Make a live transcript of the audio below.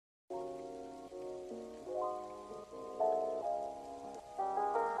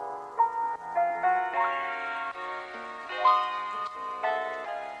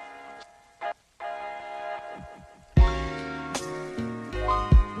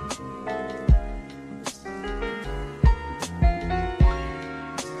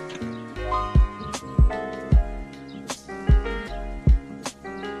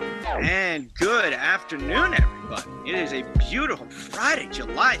And good afternoon, everybody. It is a beautiful Friday,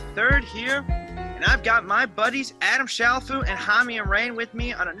 July 3rd here, and I've got my buddies Adam Shalfu and Hami and Rain with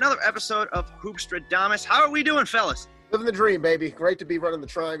me on another episode of Hoopstradamus. How are we doing, fellas? Living the dream, baby. Great to be running the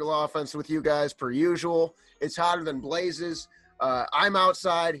triangle offense with you guys per usual. It's hotter than blazes. I'm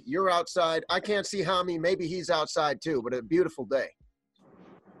outside. You're outside. I can't see Hami. Maybe he's outside too, but a beautiful day.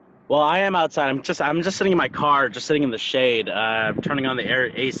 Well, I am outside. I'm just sitting in my car, just sitting in the shade. I'm turning on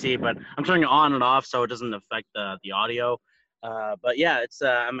the AC, but I'm turning it on and off so it doesn't affect the audio. But yeah, it's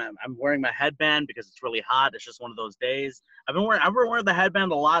I'm wearing my headband because it's really hot. It's just one of those days. I've been wearing the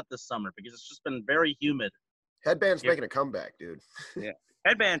headband a lot this summer because it's just been very humid. Headband's making a comeback, dude. Yeah,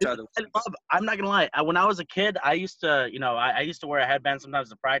 headbands are the. I'm not gonna lie. When I was a kid, I used to, I used to wear a headband sometimes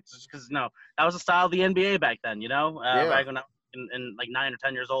to practice because that was the style of the NBA back then. Back when I was in like 9 or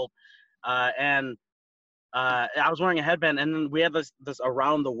 10 years old, and I was wearing a headband, and then we had this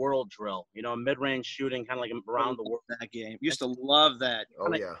around the world drill, mid-range shooting, kind of like around the world. That game used to love that.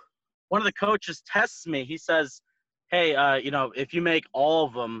 Oh yeah. One of the coaches tests me. He says, "Hey, if you make all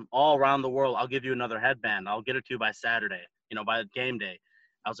of them all around the world, I'll give you another headband. I'll get it to you by Saturday, by game day."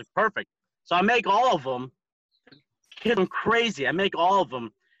 I was like, perfect. So I make all of them. Kid, I'm crazy. I make all of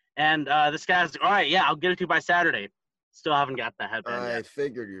them, and this guy's like, "All right, yeah, I'll get it to you by Saturday." Still haven't got the headband yet. I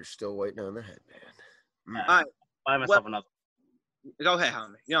figured you're still waiting on the headband. All right. Buy myself another. Go ahead,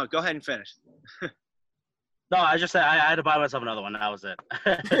 Hami. Go ahead and finish. No, I just said I had to buy myself another one. That was it.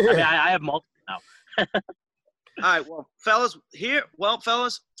 I have multiple now. All right,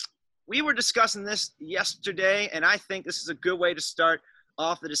 fellas, we were discussing this yesterday, and I think this is a good way to start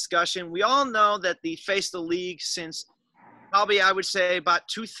off the discussion. We all know that the face of the league since probably, I would say, about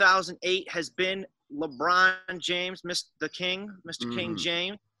 2008 has been LeBron James, Mr. King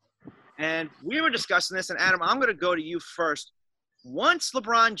James. And we were discussing this, and Adam, I'm going to go to you first. Once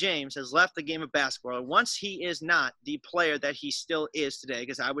LeBron James has left the game of basketball, or once he is not the player that he still is today,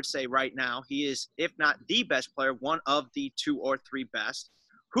 because I would say right now he is, if not the best player, one of the 2 or 3 best,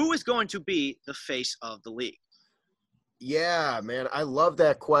 who is going to be the face of the league? Yeah, man, I love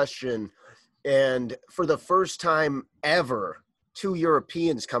that question. And for the first time ever, 2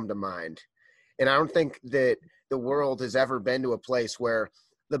 Europeans come to mind. And I don't think that the world has ever been to a place where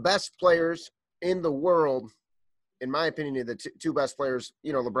the best players in the world, in my opinion, the 2 best players,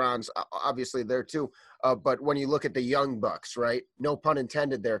 LeBron's obviously there too. But when you look at the young Bucks, right? No pun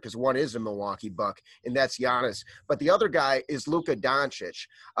intended there, because one is a Milwaukee Buck, and that's Giannis. But the other guy is Luka Doncic.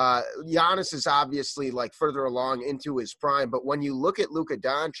 Giannis is obviously like further along into his prime. But when you look at Luka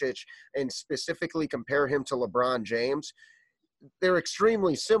Doncic and specifically compare him to LeBron James, they're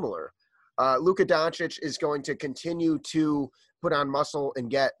extremely similar. Luka Doncic is going to continue to put on muscle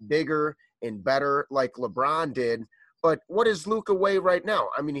and get bigger and better like LeBron did. But what does Luka weigh right now?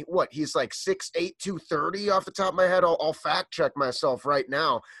 I mean, he's like 6'8", 230 off the top of my head. I'll fact check myself right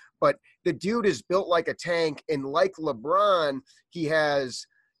now. But the dude is built like a tank. And like LeBron, he has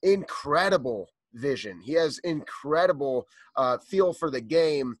incredible vision. He has incredible feel for the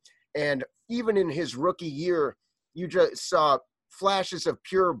game. And even in his rookie year, you just saw flashes of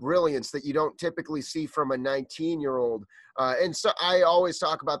pure brilliance that you don't typically see from a 19-year-old. And so I always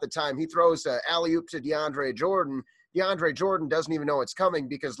talk about the time he throws an alley-oop to DeAndre Jordan. DeAndre Jordan doesn't even know it's coming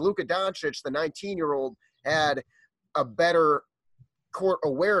because Luka Doncic, the 19-year-old, had a better court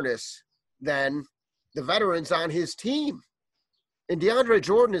awareness than the veterans on his team. And DeAndre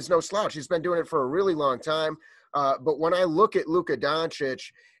Jordan is no slouch. He's been doing it for a really long time. But when I look at Luka Doncic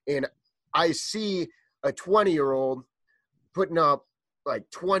and I see a 20-year-old putting up like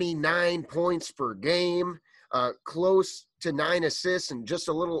 29 points per game, close to 9 assists and just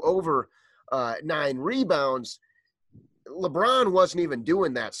a little over 9 rebounds, LeBron wasn't even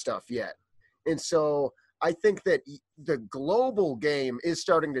doing that stuff yet. And so I think that the global game is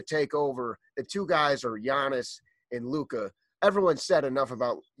starting to take over. The 2 guys are Giannis and Luka. Everyone said enough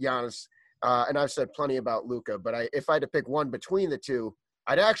about Giannis, and I've said plenty about Luka. But if I had to pick one between the 2,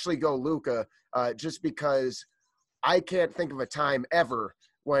 I'd actually go Luka just because I can't think of a time ever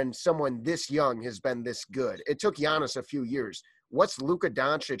when someone this young has been this good. It took Giannis a few years. What's Luka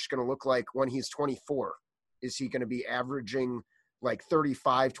Doncic going to look like when he's 24? Is he going to be averaging like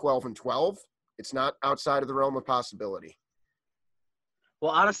 35, 12, and 12? It's not outside of the realm of possibility.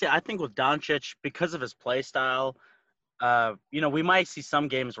 Well, honestly, I think with Doncic, because of his play style, we might see some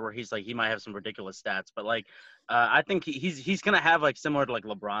games where he might have some ridiculous stats, but I think he's going to have like similar to like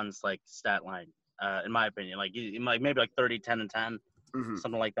LeBron's like stat line. In my opinion, maybe like 30, 10, and 10,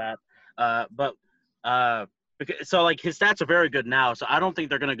 something like that. So like his stats are very good now. So I don't think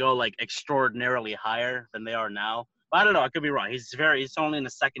they're going to go like extraordinarily higher than they are now. I don't know. I could be wrong. He's only in the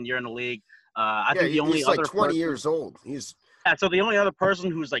second year in the league. I think the only he's other like 20 person, years old. so the only other person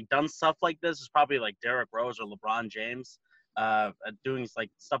who's like done stuff like this is probably like Derrick Rose or LeBron James, doing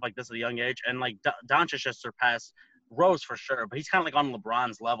like stuff like this at a young age. And like Doncic just surpassed Rose for sure, but he's kind of like on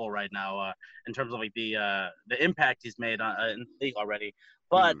LeBron's level right now in terms of like the impact he's made in the league already.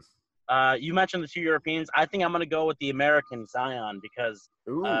 But you mentioned the two Europeans. I think I'm gonna go with the American Zion because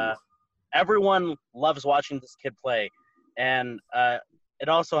everyone loves watching this kid play, and it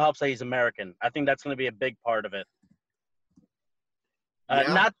also helps that he's American. I think that's going to be a big part of it.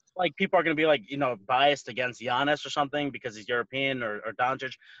 Not like people are going to be like, biased against Giannis or something because he's European or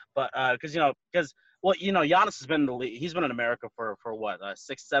Doncic, but because Giannis has been in the league. He's been in America for what,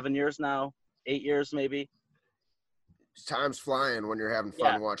 6, 7 years now, 8 years maybe. Time's flying when you're having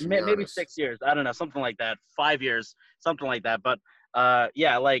fun watching Giannis. Maybe 6 years. I don't know, something like that. 5 years, something like that. But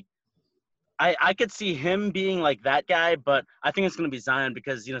like. I could see him being like that guy, but I think it's going to be Zion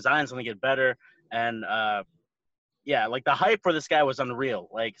because, Zion's going to get better. And, like the hype for this guy was unreal.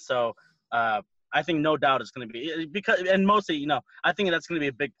 Like, so I think no doubt it's going to be because, and mostly, I think that's going to be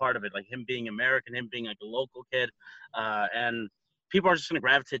a big part of it. Like him being American, him being like a local kid. And people are just going to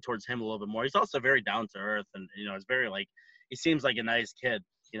gravitate towards him a little bit more. He's also very down to earth and, it's very like, he seems like a nice kid,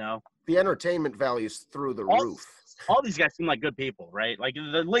 The entertainment value's through the roof. All these guys seem like good people, right? Like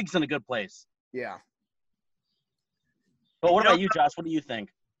the league's in a good place. Yeah. But what about you, Josh? What do you think?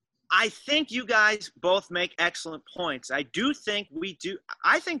 I think you guys both make excellent points. I think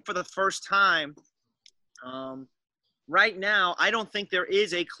for the first time right now, I don't think there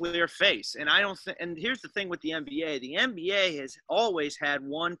is a clear face. And and here's the thing with the NBA. The NBA has always had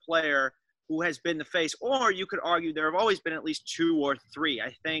one player who has been the face, or you could argue there have always been at least 2 or 3.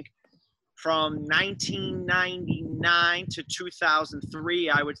 I think from 1999 to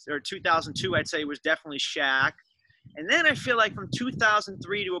 2003, or 2002, I'd say it was definitely Shaq. And then I feel like from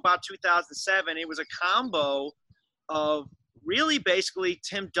 2003 to about 2007, it was a combo of really basically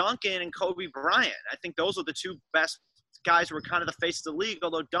Tim Duncan and Kobe Bryant. I think those are the 2 best guys who were kind of the face of the league,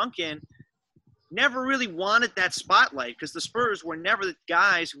 although Duncan never really wanted that spotlight because the Spurs were never the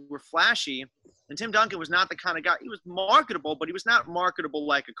guys who were flashy. And Tim Duncan was not the kind of guy. He was marketable, but he was not marketable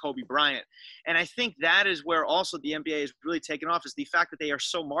like a Kobe Bryant. And I think that is where also the NBA is really taken off, is the fact that they are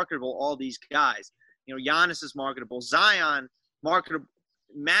so marketable, all these guys. Giannis is marketable. Zion, marketable,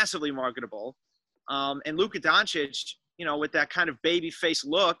 massively marketable. And Luka Doncic, with that kind of baby face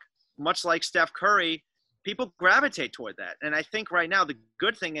look, much like Steph Curry, people gravitate toward that. And I think right now the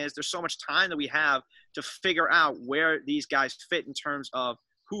good thing is there's so much time that we have to figure out where these guys fit in terms of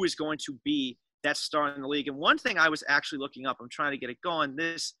who is going to be that star in the league. And one thing I was actually looking up, I'm trying to get it going.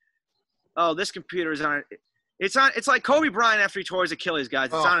 This computer is on. It's like Kobe Bryant after he tore his Achilles, guys.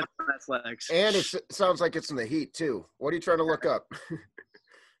 It's on Netflix. And it sounds like it's in the heat too. What are you trying to look up?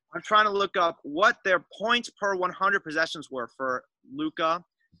 I'm trying to look up what their points per 100 possessions were for Luka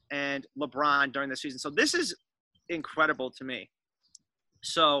and LeBron during the season. So this is incredible to me.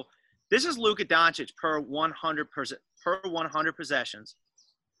 So this is Luka Doncic per 100 possessions.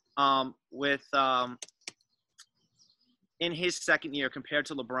 In his second year compared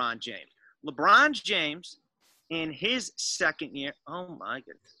to LeBron James. LeBron James in his second year. Oh my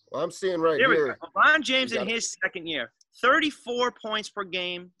goodness. Well, I'm seeing right here. LeBron James in his second year, 34 points per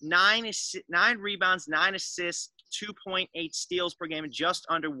game, 9 rebounds, 9 assists, 2.8 steals per game, and just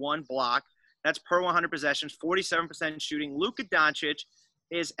under 1 block. That's per 100 possessions, 47% shooting. Luka Doncic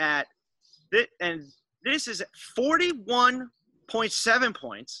is at and this is 41.7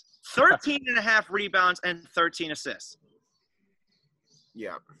 points, 13.5 rebounds, and 13 assists.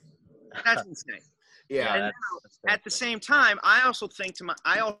 Yeah. That's insane. Yeah. And at the same time, I also think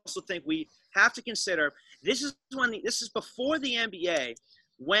we have to consider this is before the NBA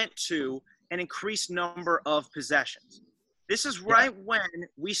went to an increased number of possessions. This is right when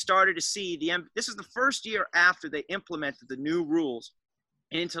we started to see this is the first year after they implemented the new rules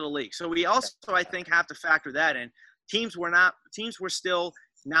into the league. So we also, I think, have to factor that in. Teams were still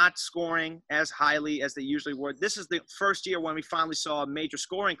not scoring as highly as they usually were. This is the first year when we finally saw a major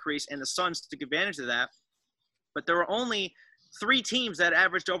score increase, and the Suns took advantage of that. But there were only 3 teams that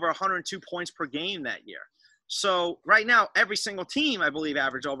averaged over 102 points per game that year. So right now, every single team, I believe,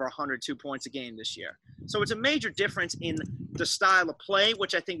 averaged over 102 points a game this year. So it's a major difference in the style of play,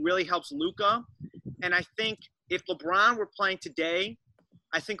 which I think really helps Luka. And I think if LeBron were playing today,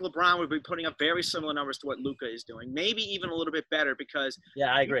 I think LeBron would be putting up very similar numbers to what Luka is doing, maybe even a little bit better because –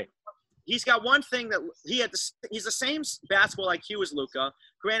 yeah, I agree. He's got one thing that he's the same basketball IQ as Luka.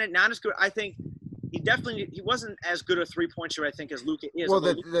 Granted, not as good. I think he wasn't as good a 3-point shooter, I think, as Luka is. Well,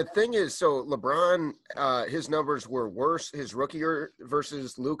 the thing is, so LeBron, his numbers were worse his rookie year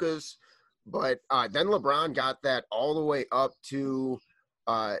versus Luka's, but then LeBron got that all the way up to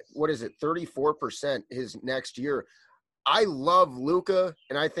 34% his next year. I love Luka,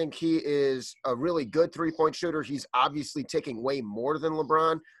 and I think he is a really good 3-point shooter. He's obviously taking way more than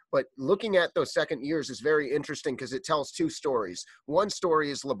LeBron, but looking at those second years is very interesting because it tells two stories. One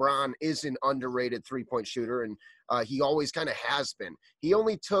story is LeBron is an underrated 3-point shooter, and he always kind of has been. He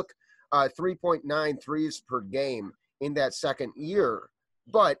only took 3.9 threes per game in that second year,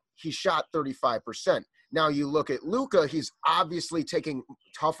 but he shot 35%. Now you look at Luka, he's obviously taking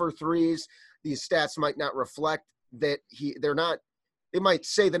tougher threes. These stats might not reflect that the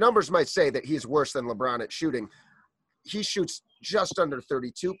numbers might say that he's worse than LeBron at shooting. He shoots just under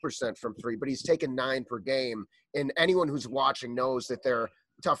 32% from three, but he's taken 9 per game. And anyone who's watching knows that they're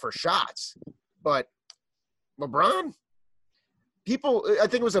tougher shots. But LeBron, I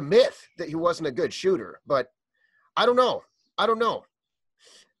think it was a myth that he wasn't a good shooter, but I don't know.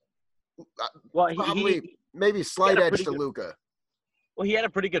 Well, probably maybe slight edge to Luka. Well, he had a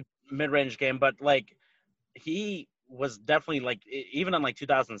pretty good mid-range game, but like he was definitely like even in like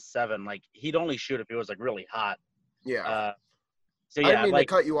 2007, like he'd only shoot if he was like really hot. Yeah. So yeah, I didn't mean to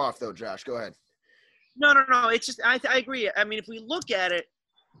cut you off though, Josh. Go ahead. No. It's just I agree. I mean, if we look at it,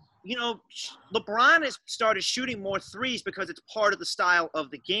 LeBron has started shooting more threes because it's part of the style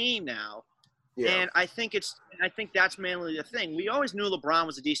of the game now. Yeah. And I think that's mainly the thing. We always knew LeBron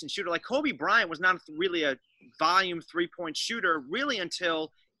was a decent shooter. Like Kobe Bryant was not really a volume 3-point shooter really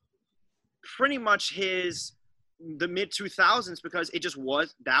until pretty much the mid 2000s, because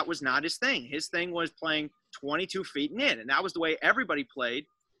that was not his thing. His thing was playing 22 feet and in, and that was the way everybody played.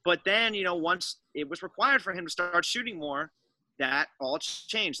 But then, once it was required for him to start shooting more, that all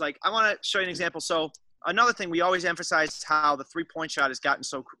changed. Like, I want to show you an example. So another thing, we always emphasize how the 3-point shot has gotten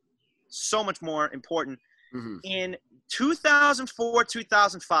so much more important. Mm-hmm. In 2004,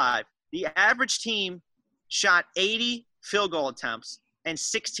 2005, the average team shot 80 field goal attempts and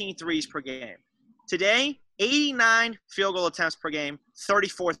 16 threes per game. Today, 89 field goal attempts per game,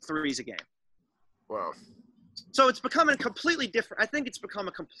 34 threes a game. Wow. So it's becoming completely different. I think it's become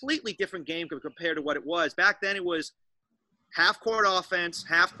a completely different game compared to what it was. Back then it was half-court offense,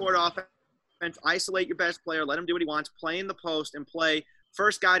 isolate your best player, let him do what he wants, play in the post, and play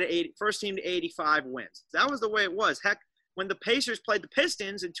first team to 85 wins. That was the way it was. Heck, when the Pacers played the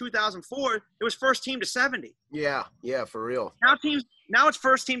Pistons in 2004, it was first team to 70. Yeah, for real. Now it's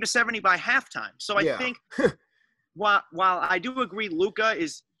first team to 70 by halftime. So I think while I do agree Luka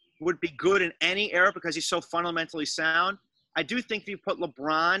would be good in any era because he's so fundamentally sound, I do think if you put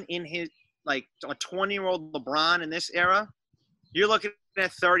LeBron in his like a 20-year-old LeBron in this era, you're looking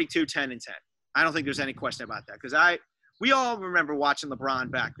at 32, 10, and 10. I don't think there's any question about that because we all remember watching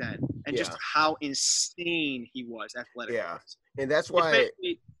LeBron back then and just how insane he was athletically. Yeah, and that's why.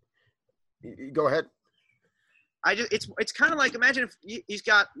 Go ahead. It's kind of like, imagine if he's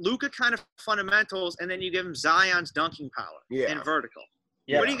got Luka kind of fundamentals and then you give him Zion's dunking power and vertical.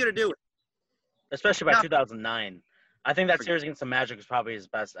 Yeah. What are you going to do with it? Especially by 2009. I think that series against the Magic was probably his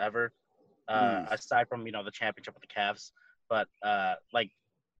best ever, aside from, the championship with the Cavs. But,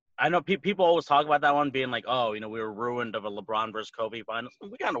 I know people always talk about that one being like, we were ruined of a LeBron versus Kobe finals.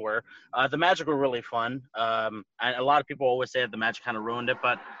 We kind of were. The Magic were really fun. And a lot of people always say that the Magic kind of ruined it.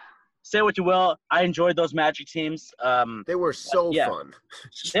 But say what you will, I enjoyed those Magic teams. They were so fun.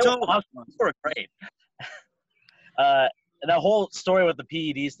 They were awesome. They were great. That whole story with the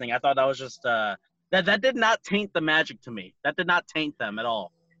PEDs thing, I thought that was just that did not taint the Magic to me. That did not taint them at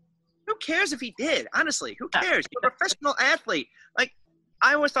all. Who cares if he did? Honestly, who cares? You're a professional athlete. Like,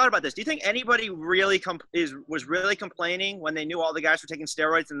 I always thought about this. Do you think anybody really was really complaining when they knew all the guys were taking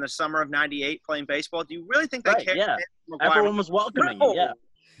steroids in the summer of '98 playing baseball? Do you really think they cared? Yeah, everyone was welcoming it. Yeah,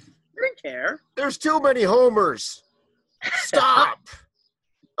 they didn't care. There's too many homers. Stop.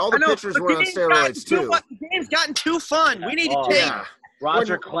 All the pitchers were on steroids too. The game's gotten too fun. We need to change. Yeah.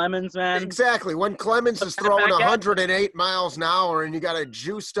 Roger Clemens, man. Exactly. When Clemens is throwing 108 miles an hour and you got a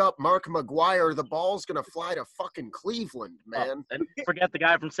juiced up Mark McGuire, the ball's going to fly to fucking Cleveland, man. And forget the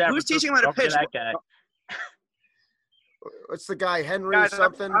guy from San Francisco. Who's teaching him how to pitch? That guy. What's the guy, Henry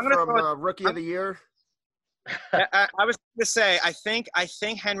something from Rookie of the Year? I was going to say, I think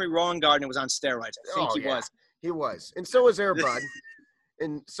Henry Rowan-Gardner was on steroids. I think he was. He was. And so was Air Bud.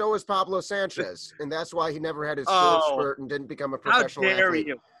 And so is Pablo Sanchez, and that's why he never had his growth spurt and didn't become a professional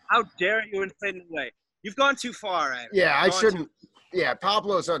athlete. How dare you insinuate away? You've gone too far, Adam. Yeah, I shouldn't. Yeah,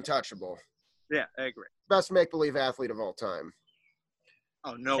 Pablo's untouchable. Yeah, I agree. Best make-believe athlete of all time.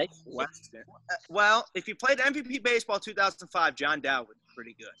 Oh, no They- question. Well, if you played MVP baseball 2005, John Dowd was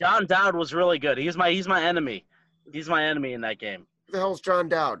pretty good. John Dowd was really good. He's my enemy. He's my enemy in that game. Who the hell's John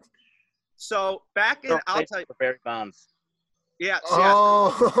Dowd? So back in, I'll tell you, For Barry Bonds. yeah. See, he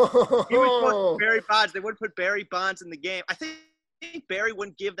was supposed to Oh, put Barry Bonds. They wouldn't put Barry Bonds in the game. I think Barry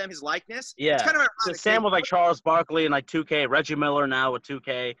wouldn't give them his likeness. Yeah. It's kind of So ironic. Sam with like Charles Barkley and like 2K, Reggie Miller now with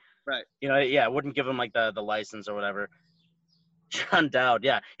 2K. Right. You know, yeah, wouldn't give him like the license or whatever. John Dowd,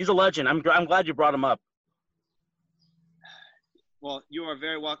 yeah, he's a legend. I'm glad you brought him up. Well, you are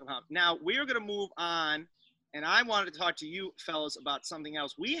very welcome, Hop. Now, we are going to move on, and I wanted to talk to you fellas about something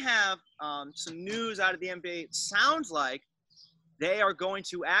else. We have some news out of the NBA. It sounds like they are going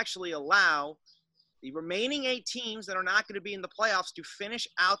to actually allow the remaining 8 teams that are not going to be in the playoffs to finish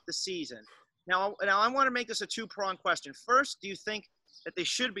out the season. Now I want to make this a two-pronged question. First, do you think that they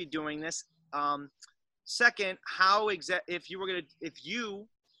should be doing this? Second, if you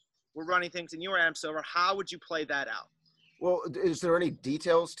were running things and you were Adam Silver, how would you play that out? well, is there any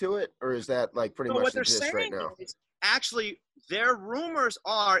details to it, or is that like pretty much What the they're gist right saying now? is actually their rumors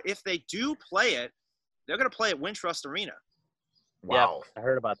are if they do play it, they're going to play at Wintrust Arena. Wow. Yeah, I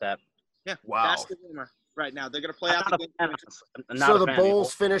heard about that. Yeah, Wow. that's the rumor right now. They're going to play out I'm the not game. a fan. I'm not So a the fan.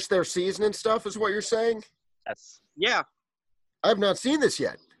 Bulls finished their season and stuff, is what you're saying? Yes. Yeah, I've not seen this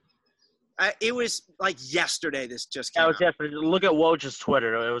yet. it was like yesterday. This just That came was out. yesterday. Look at Woj's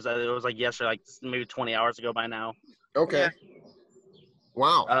Twitter. It was like yesterday, like maybe 20 hours ago by now. Okay. Yeah.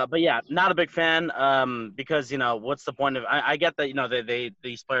 Wow. But yeah, not a big fan. Because what's the point of? I get that they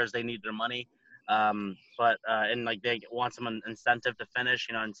these players they need their money. But and like they want some incentive to finish.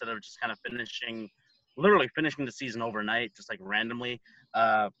 Instead of just kind of literally finishing the season overnight, just like randomly.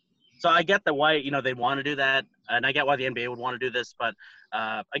 So I get the why they want to do that, and I get why the NBA would want to do this. But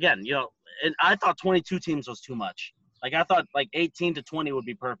again, and I thought 22 teams was too much. Like I thought like 18 to 20 would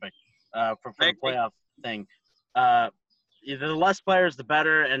be perfect for the playoff thing. The less players, the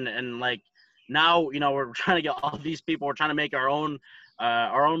better. And like now, we're trying to get all these people. We're trying to make our own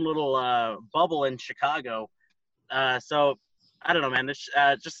little bubble in Chicago. So I don't know, man. It's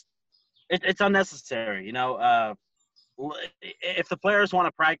it's unnecessary. If the players want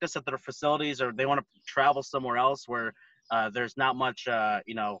to practice at their facilities or they want to travel somewhere else where there's not much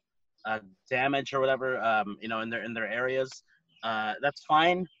damage or whatever in their areas, that's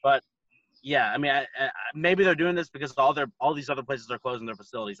fine. But yeah, I mean, I maybe they're doing this because all these other places are closing their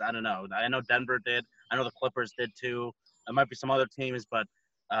facilities. I don't know. I know Denver did. I know the Clippers did too. There might be some other teams, but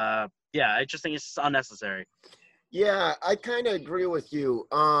yeah, I just think it's unnecessary. Yeah, I kind of agree with you.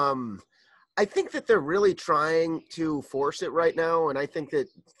 I think that they're really trying to force it right now, and I think that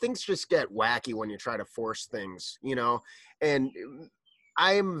things just get wacky when you try to force things, and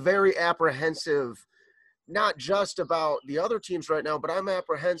I'm very apprehensive, not just about the other teams right now, but I'm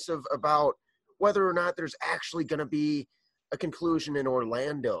apprehensive about whether or not there's actually going to be a conclusion in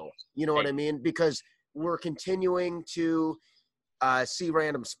Orlando. You know what I mean? Because we're continuing to see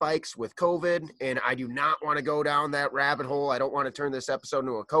random spikes with COVID, and I do not want to go down that rabbit hole. I don't want to turn this episode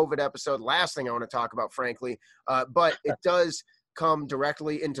into a COVID episode. Last thing I want to talk about, frankly, but it does come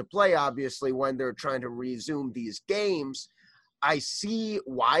directly into play, obviously, when they're trying to resume these games. I see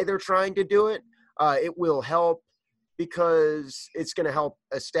why they're trying to do it. It will help because it's going to help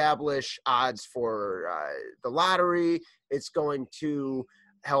establish odds for the lottery. It's going to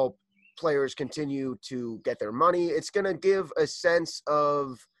help players continue to get their money. It's going to give a sense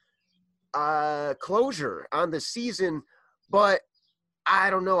of closure on the season, but I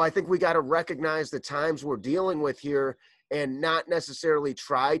don't know. I think we got to recognize the times we're dealing with here and not necessarily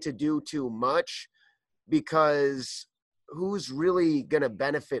try to do too much, because who's really going to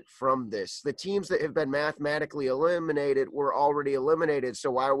benefit from this? The teams that have been mathematically eliminated were already eliminated,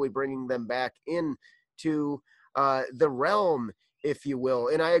 so why are we bringing them back into the realm, if you will?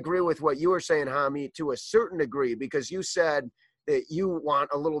 And I agree with what you were saying, Hami, to a certain degree, because you said that you want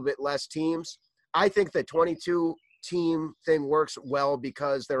a little bit less teams. I think the 22-team thing works well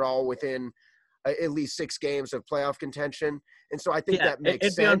because they're all within at least 6 games of playoff contention. And so I think that makes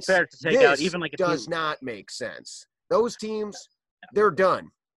it'd sense. be unfair to take this out even like a does team. not make sense. Those teams, they're done.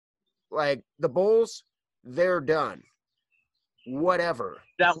 Like the Bulls, they're done. Whatever.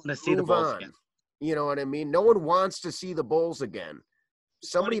 That want to see the Move Bulls on. again. You know what I mean? No one wants to see the Bulls again.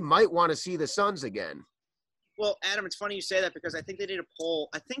 Somebody might want to see the Suns again. Well, Adam, it's funny you say that because I think they did a poll.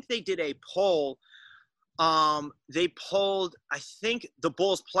 They polled, I think, the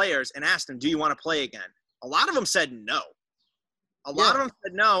Bulls players and asked them, do you want to play again? A lot of them said no. A lot of them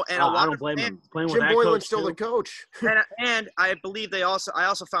said no, and a lot I don't of blame fans, him. Playing with Jim that Boylan's coach still the too. coach. and I believe I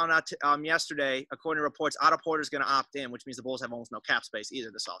also found out yesterday, according to reports, Otto Porter's going to opt in, which means the Bulls have almost no cap space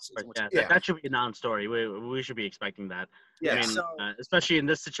either this offseason. Yeah, that should be a non-story. We should be expecting that. Yeah, I mean, especially in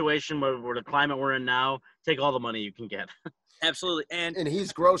this situation where the climate we're in now, take all the money you can get. absolutely, and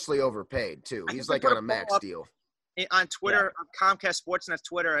he's grossly overpaid too. He's like on a max deal. On Twitter, on Comcast Sportsnet's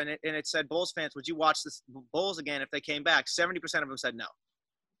Twitter, and it said, Bulls fans, would you watch the Bulls again if they came back? 70% of them said no.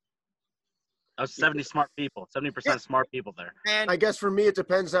 That was 70 smart people, 70% smart people there. And I guess for me, it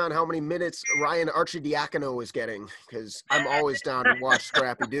depends on how many minutes Ryan Arcidiacono is getting, because I'm always down to watch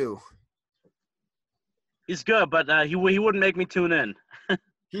Scrappy do. He's good, but he wouldn't make me tune in.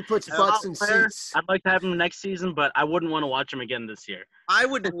 He puts butts in seats. I'd like to have him next season, but I wouldn't want to watch him again this year. I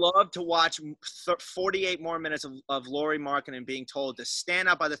would love to watch 48 more minutes of Lauri Markkanen being told to stand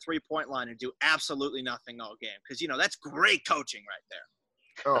up by the three-point line and do absolutely nothing all game, because, that's great coaching right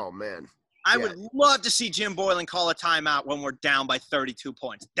there. Oh, man. I would love to see Jim Boylan call a timeout when we're down by 32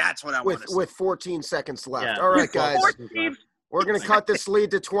 points. That's what I want to see. With 14 seconds left. Yeah. All right, guys. 14. We're going to cut this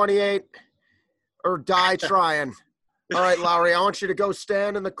lead to 28 or die trying. All right, Lowry, I want you to go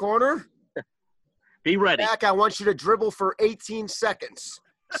stand in the corner. Be ready. Back, I want you to dribble for 18 seconds.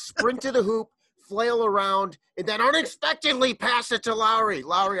 Sprint to the hoop, flail around, and then unexpectedly pass it to Lowry.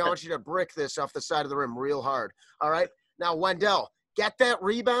 Lowry, I want you to brick this off the side of the rim real hard. All right? Now, Wendell, get that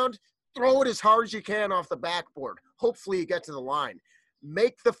rebound. Throw it as hard as you can off the backboard. Hopefully you get to the line.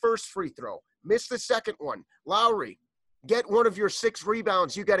 Make the first free throw. Miss the second one. Lowry, get one of your 6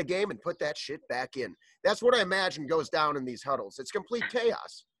 rebounds. You got a game, and put that shit back in. That's what I imagine goes down in these huddles. It's complete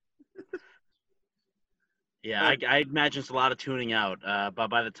chaos. Yeah, I imagine it's a lot of tuning out. But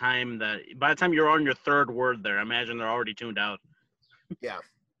by the time you're on your third word there, I imagine they're already tuned out. Yeah.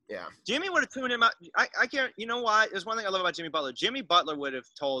 Jimmy would have tuned him out. I can't. You know why? There's one thing I love about Jimmy Butler. Jimmy Butler would have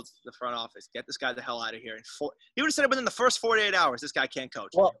told the front office, "Get this guy the hell out of here." He would have said it within the first 48 hours. This guy can't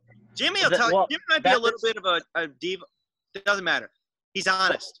coach. Well, Jimmy will tell you. Jimmy might be a little bit of a diva. It doesn't matter. He's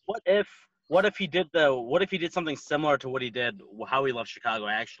honest. What if he did something similar to what he did, how he left Chicago?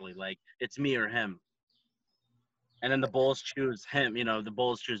 Actually, like it's me or him. And then the Bulls choose him. The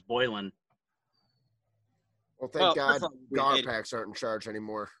Bulls choose Boylan. Well, thank God Garpax aren't in charge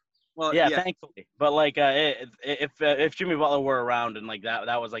anymore. Well, yeah, thankfully. But like, if Jimmy Butler were around and like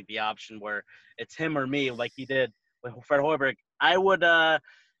that was like the option where it's him or me, like he did with Fred Hoiberg, I would,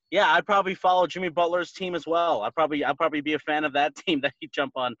 I'd probably follow Jimmy Butler's team as well. I'd probably be a fan of that team that he'd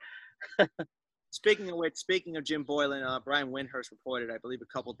jump on. Speaking of Jim Boylan, Brian Windhurst reported, I believe a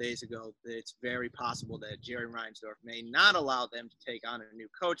couple days ago, that it's very possible that Jerry Reinsdorf may not allow them to take on a new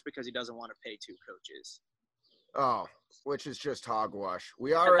coach because he doesn't want to pay 2 coaches. Oh, which is just hogwash.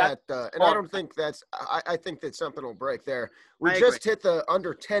 We are and I don't think I think that something will break there. We just hit the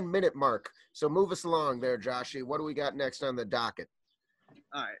under 10-minute mark. So move us along there, Joshy. What do we got next on the docket?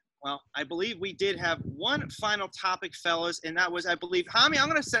 All right. Well, I believe we did have one final topic, fellas, and that was, I believe, Hami, I'm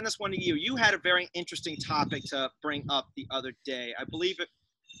going to send this one to you. You had a very interesting topic to bring up the other day. I believe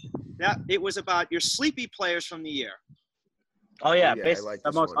it was about your sleepy players from the year. Oh, yeah. Basically,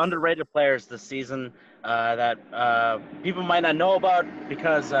 the most underrated players this season that people might not know about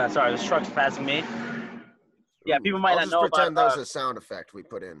because sorry, this truck's passing me. Yeah, people might not know about. I'll just pretend that was a sound effect we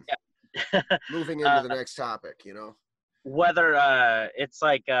put in. Yeah. Moving into the next topic, Whether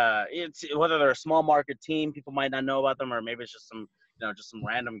whether they're a small market team, people might not know about them, or maybe it's just some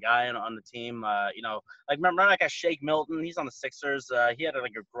random guy on the team. Like remember that guy Shake Milton? He's on the Sixers. He had a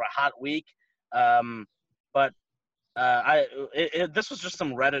hot week, but this was just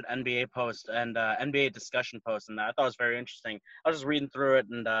some Reddit NBA post and NBA discussion post, and I thought it was very interesting. I was just reading through it,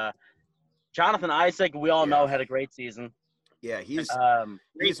 and Jonathan Isaac, we all know, had a great season. Yeah, he's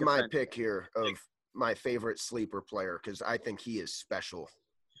my pick here of my favorite sleeper player because I think he is special.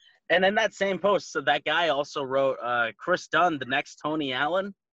 And in that same post, so that guy also wrote Chris Dunn, the next Tony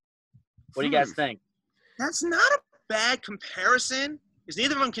Allen. What do you guys think? That's not a bad comparison because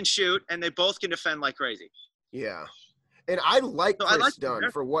neither of them can shoot, and they both can defend like crazy. Yeah. And I like Chris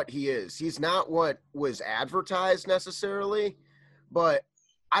Dunn for what he is. He's not what was advertised necessarily, but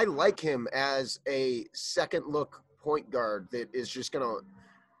I like him as a second look point guard that is just gonna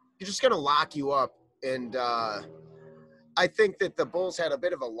lock you up. And I think that the Bulls had a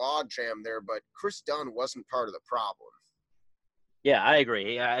bit of a log jam there, but Chris Dunn wasn't part of the problem. Yeah, I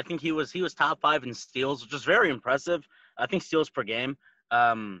agree. Yeah, I think he was top 5 in steals, which is very impressive. I think steals per game.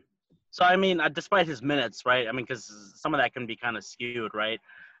 So, I mean, despite his minutes, right? I mean, because some of that can be kind of skewed, right?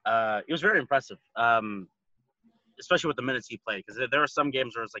 It was very impressive, especially with the minutes he played. Because there are some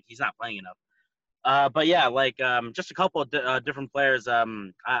games where it's like he's not playing enough. But yeah, like just a couple of different players. I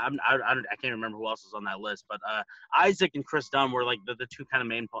can't remember who else was on that list, but Isaac and Chris Dunn were like the two kind of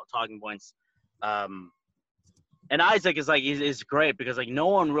main talking points. And Isaac is like is great because like no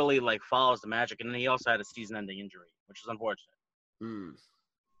one really like follows the Magic, and then he also had a season-ending injury, which is unfortunate. Mm.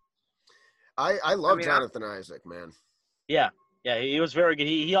 I love Jonathan Isaac, man. Yeah, he was very good.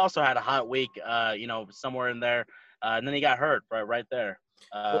 He also had a hot week, somewhere in there, and then he got hurt right there.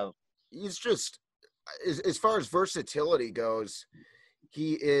 Well, he's just as far as versatility goes,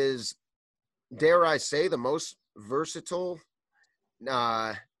 he is, dare I say, the most versatile.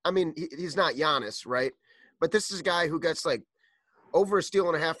 I mean, he's not Giannis, right? But this is a guy who gets like over a steal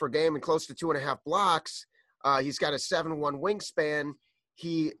and a half per game and close to 2.5 blocks. He's got a 7'1" wingspan.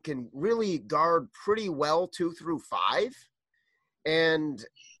 He can really guard pretty well 2 through 5. And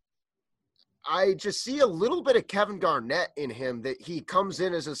I just see a little bit of Kevin Garnett in him, that he comes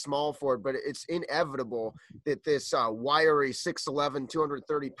in as a small forward, but it's inevitable that this wiry 6'11",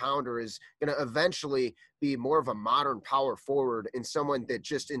 230-pounder is going to eventually be more of a modern power forward and someone that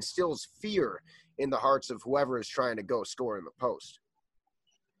just instills fear in the hearts of whoever is trying to go score in the post.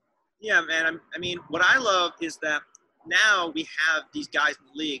 Yeah, man. I mean, what I love is that now we have these guys in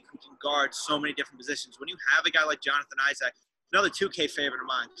the league who can guard so many different positions. When you have a guy like Jonathan Isaac, another 2K favorite of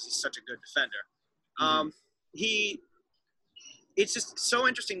mine because he's such a good defender. It's just so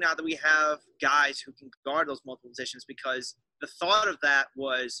interesting now that we have guys who can guard those multiple positions, because the thought of that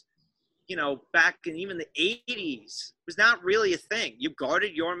was, back in even the 80s was not really a thing. You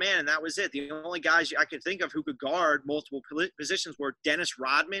guarded your man and that was it. The only guys I could think of who could guard multiple positions were Dennis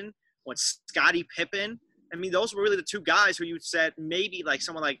Rodman or Scottie Pippen. I mean, those were really the two guys who you said maybe like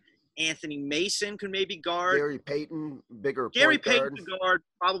someone like Anthony Mason could maybe guard. Gary Payton, Gary Payton could guard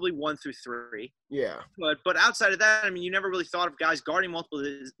probably 1 through 3. Yeah. But outside of that, I mean, you never really thought of guys guarding multiple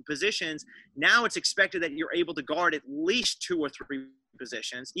positions. Now it's expected that you're able to guard at least 2 or 3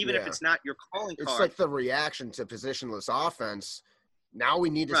 positions, even if it's not your calling card. It's like the reaction to positionless offense. Now we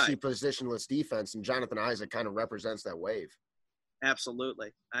need to see positionless defense, and Jonathan Isaac kind of represents that wave.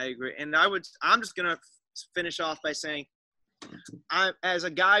 Absolutely. I agree. And I'm just going to finish off by saying, as a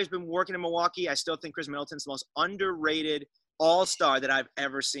guy who's been working in Milwaukee, I still think Chris Middleton's the most underrated all-star that I've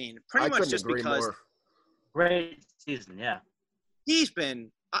ever seen. Pretty much just because more. Great season, yeah.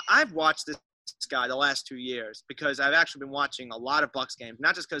 I've watched this guy the last 2 years because I've actually been watching a lot of Bucks games,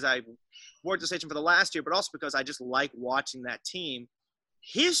 not just because I worked the station for the last year, but also because I just like watching that team.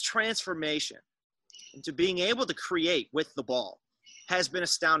 His transformation into being able to create with the ball has been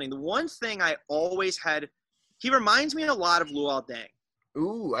astounding. The one thing I always had – he reminds me a lot of Luol Deng.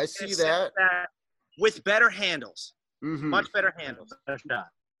 Ooh, I see that. With better handles. Mm-hmm. Much better handles.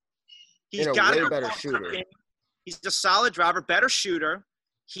 He's got a way better shooter. He's a solid driver, better shooter.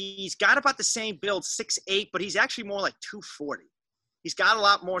 He's got about the same build, 6'8", but he's actually more like 240. He's got a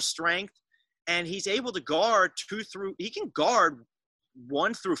lot more strength, and he's able to guard 2 through – he can guard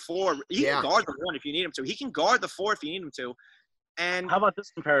 1 through 4. He can guard the 1 if you need him to. He can guard the 4 if you need him to. And how about this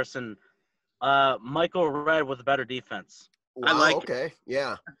comparison? Michael Redd with a better defense. Wow, I like okay.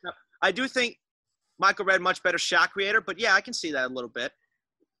 Yeah. I do think Michael Redd much better shot creator, but yeah, I can see that a little bit.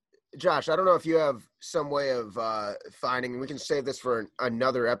 Josh, I don't know if you have some way of finding, and we can save this for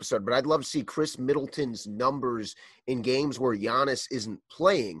another episode, but I'd love to see Chris Middleton's numbers in games where Giannis isn't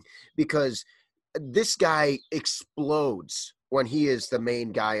playing, because this guy explodes when he is the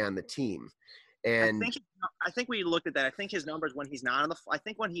main guy on the team. And I think we looked at that. I think his numbers when he's not on I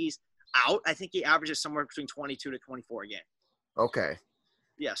think when he's out, I think he averages somewhere between 22 to 24 a game. Okay.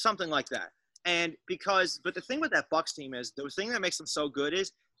 Yeah, something like that. And but the thing with that Bucks team is, the thing that makes them so good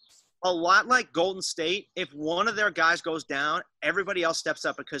is, a lot like Golden State, if one of their guys goes down, everybody else steps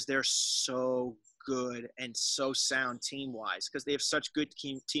up because they're so good and so sound team-wise, because they have such good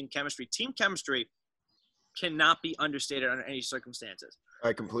team chemistry. Team chemistry cannot be understated under any circumstances.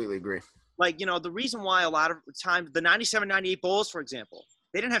 I completely agree. Like, the reason why a lot of times, the 97-98 Bulls, for example,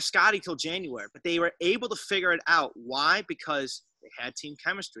 they didn't have Scottie till January, but they were able to figure it out. Why? Because they had team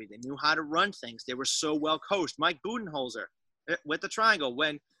chemistry. They knew how to run things. They were so well coached. Mike Budenholzer with the triangle.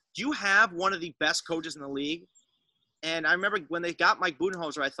 When you have one of the best coaches in the league, and I remember when they got Mike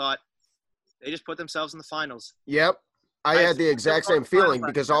Budenholzer, I thought they just put themselves in the finals. Yep. I had the exact same feeling,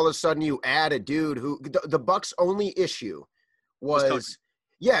 because all of a sudden you add a dude who the Bucks' only issue was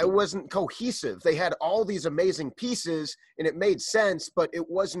it wasn't cohesive. They had all these amazing pieces and it made sense, but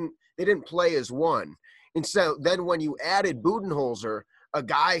they didn't play as one. And so then when you added Budenholzer, a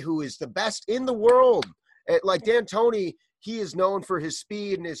guy who is the best in the world, like D'Antoni he is known for his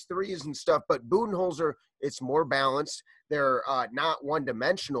speed and his threes and stuff, but Budenholzer, it's more balanced. They're not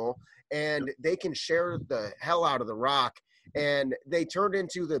one-dimensional, and they can share the hell out of the rock. And they turned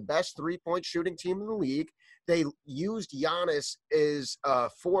into the best three-point shooting team in the league. They used Giannis as a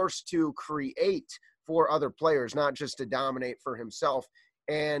force to create for other players, not just to dominate for himself.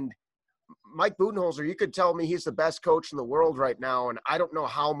 And Mike Budenholzer, you could tell me he's the best coach in the world right now, and I don't know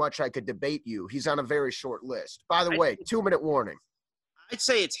how much I could debate you. He's on a very short list. By the way, 2-minute warning. I'd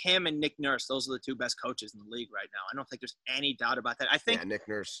say it's him and Nick Nurse. Those are the two best coaches in the league right now. I don't think there's any doubt about that. I think Nick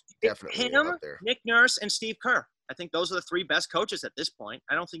Nurse definitely him, up there. Nick Nurse, and Steve Kerr. I think those are the three best coaches at this point.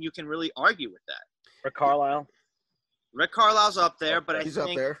 I don't think you can really argue with that. Rick Carlisle. Rick Carlisle's up there, but he's up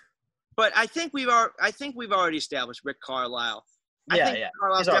there. But I think we've already established Rick Carlisle. I think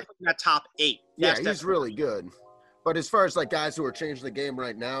Carlisle's definitely in that top 8. He's really good. But as far as like guys who are changing the game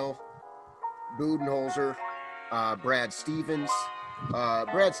right now, Budenholzer, Brad Stevens.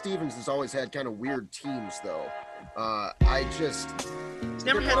 Brad Stevens has always had kind of weird teams, though. He's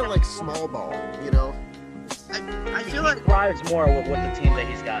never had like small ball, you know. I feel like he thrives more with the team that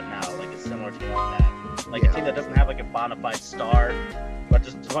he's got now, like a similar team like that, like a team that doesn't have like a bona fide star, but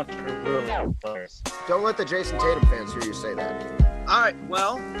just a bunch of really good players. Don't let the Jason Tatum fans hear you say that. All right,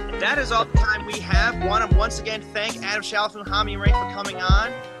 well, that is all the time we have. Want to once again thank Adam Shalif and Hami Ray for coming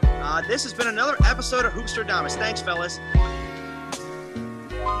on. This has been another episode of Hoopstradamus. Thanks, fellas.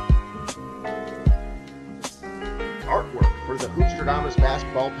 Artwork for the Hoopstradamus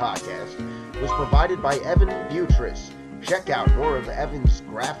Basketball Podcast was provided by Evan Butris. Check out more of Evan's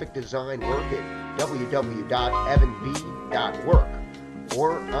graphic design work at www.evanb.work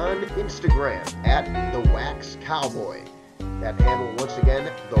or on Instagram at The Wax Cowboy. That handle, once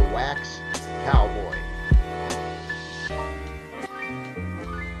again, The Wax